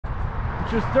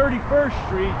which is 31st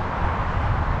Street.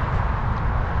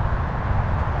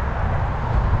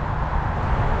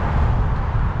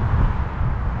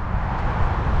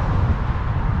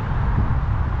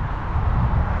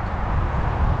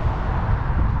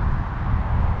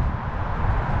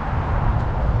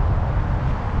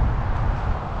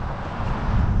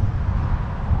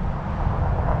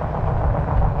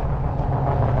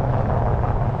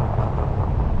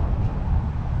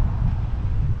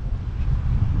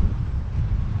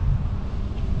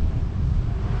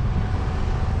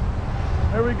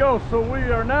 There we go. So we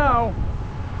are now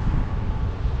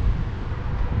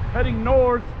heading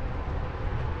north.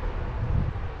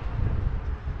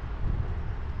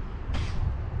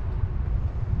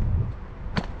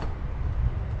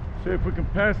 See if we can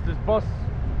pass this bus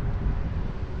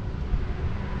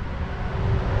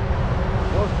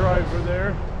driver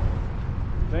there.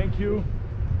 Thank you.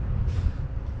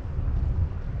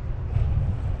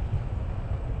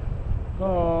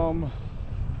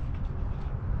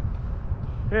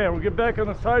 Yeah, we'll get back on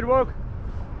the sidewalk.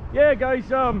 Yeah, guys,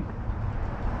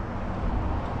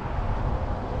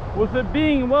 with it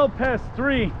being well past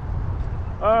 3,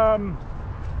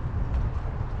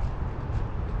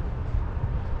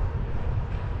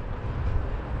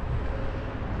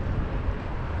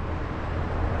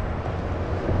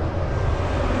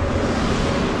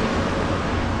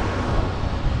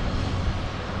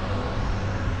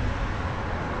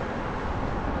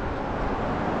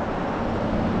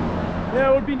 yeah,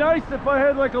 it would be nice if I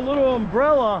had like a little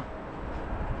umbrella,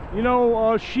 you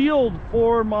know, a shield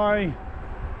for my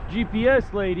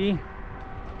GPS lady,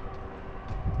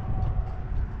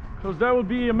 because that would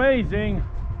be amazing.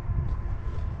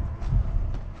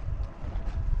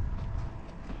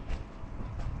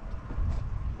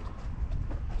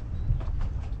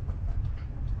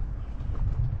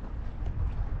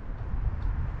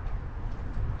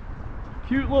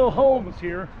 Cute little homes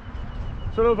here,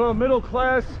 sort of a middle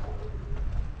class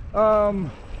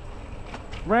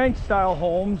ranch style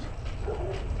homes.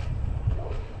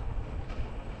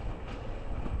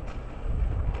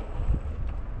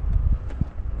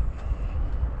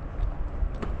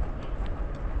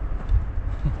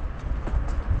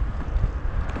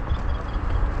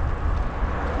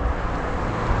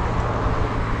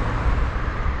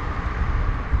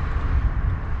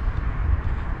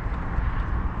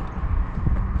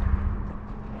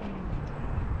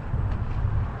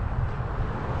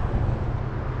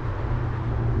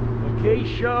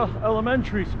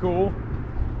 Elementary School.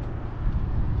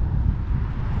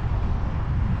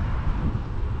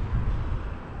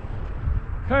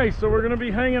 Okay, so we're going to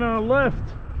be hanging on a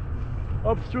left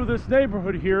up through this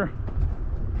neighborhood here,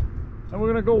 and we're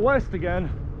going to go west again.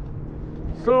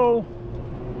 So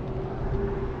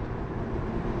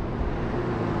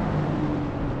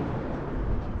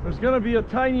there's going to be a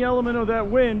tiny element of that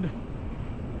wind.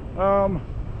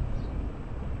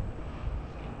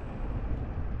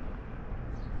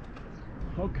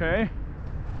 Okay.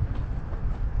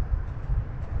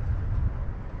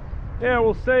 Yeah,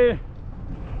 we'll say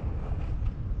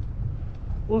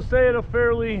at a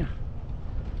fairly,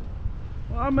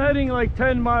 well, I'm heading like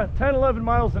 11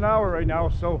 miles an hour right now,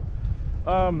 so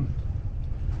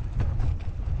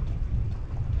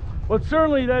but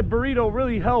certainly that burrito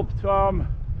really helped,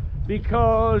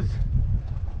 because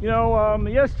you know,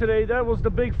 yesterday that was the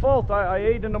big fault. I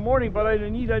ate in the morning, but I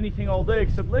didn't eat anything all day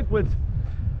except liquids.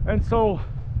 And so,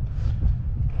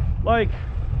 like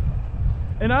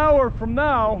an hour from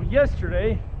now,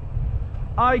 yesterday,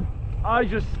 I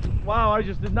just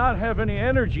did not have any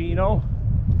energy, you know,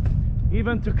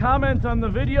 even to comment on the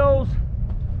videos,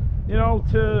 you know,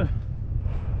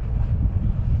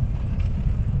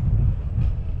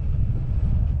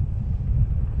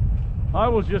 I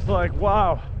was just like,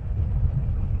 wow.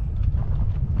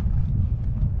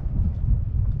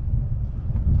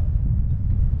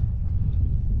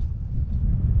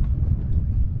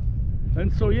 And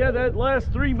so yeah, that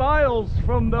last 3 miles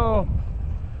from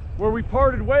where we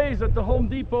parted ways at the Home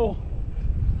Depot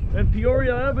and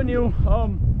Peoria Avenue,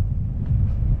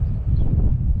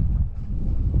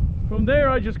 from there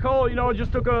I just called, you know, I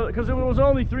just took a, because it was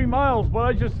only 3 miles,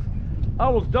 but I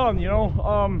was done, you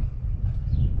know,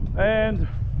 and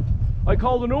I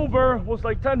called an Uber. It was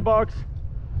like 10 bucks.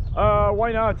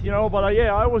 Why not, you know? But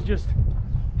yeah, I was just,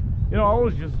 you know, I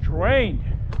was just drained.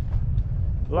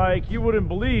 Like you wouldn't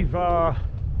believe, how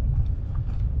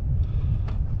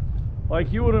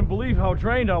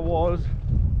drained I was.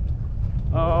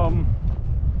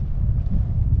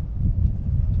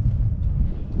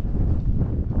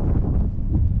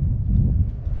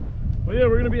 But yeah,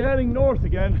 we're gonna be heading north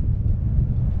again.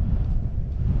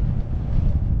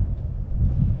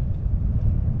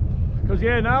 Because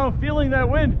yeah, now I'm feeling that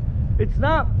wind. It's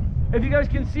not, if you guys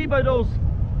can see by those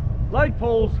light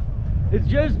poles, it's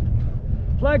just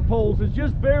flag poles, it's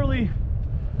just barely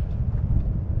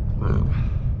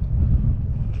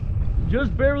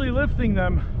lifting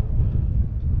them.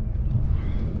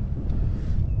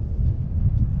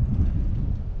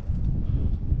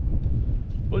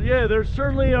 But yeah, there's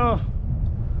certainly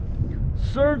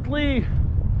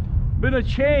been a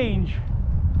change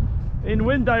in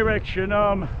wind direction.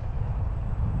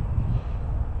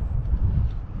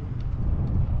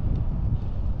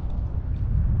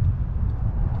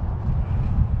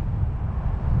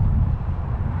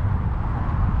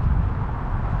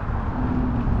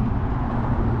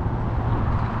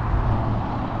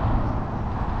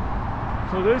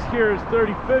 So this here is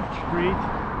 35th Street.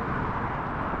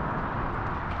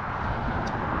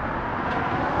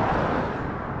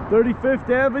 35th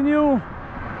Avenue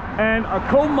and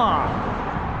Acoma.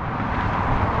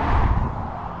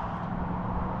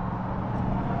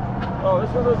 Oh,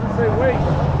 this one doesn't say wait.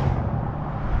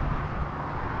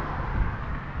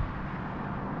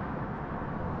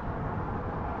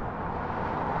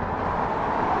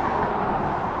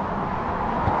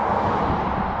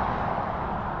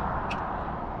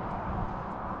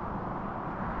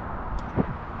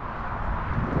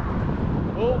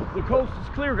 Well, the coast is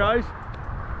clear, guys,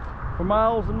 for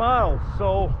miles and miles,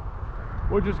 so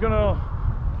we're just gonna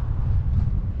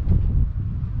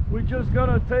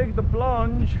take the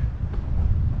plunge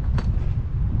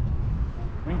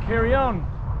and carry on.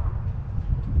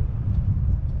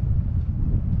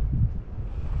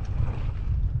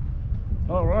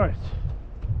 All right.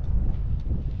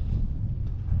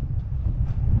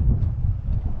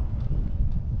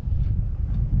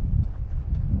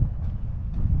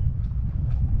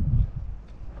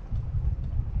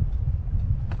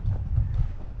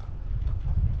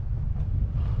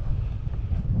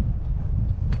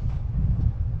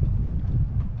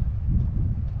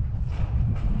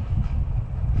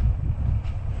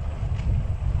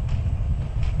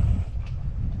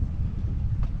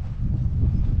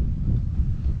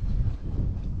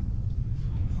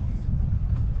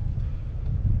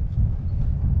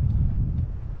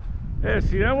 Yeah,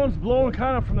 see, that one's blowing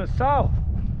kind of from the south.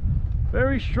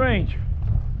 Very strange.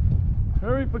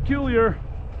 Very peculiar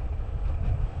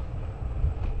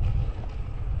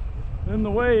in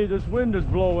the way this wind is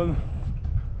blowing.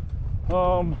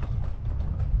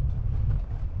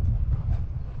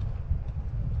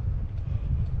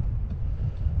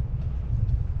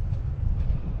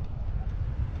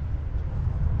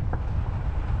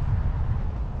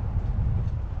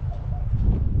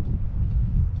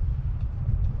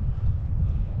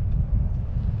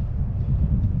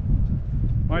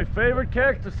 My favorite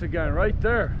cactus again, right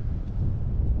there.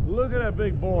 Look at that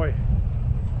big boy.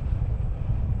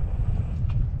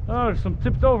 Oh, there's some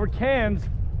tipped over cans.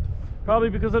 Probably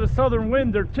because of the southern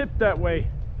wind, they're tipped that way.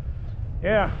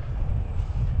 Yeah.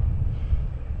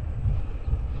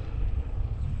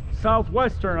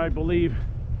 Southwestern, I believe.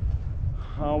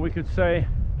 We could say.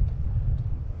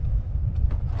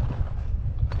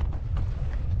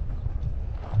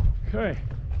 Okay.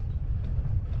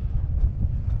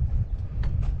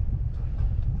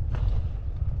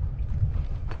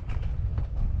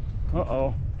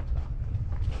 Uh-oh.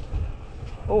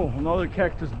 Oh, another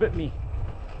cactus bit me.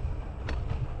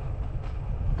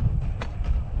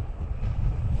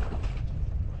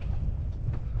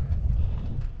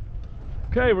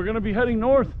 Okay, we're going to be heading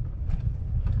north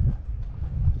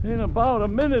in about a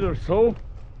minute or so.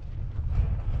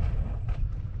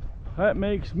 That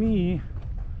makes me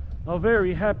a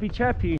very happy chappy.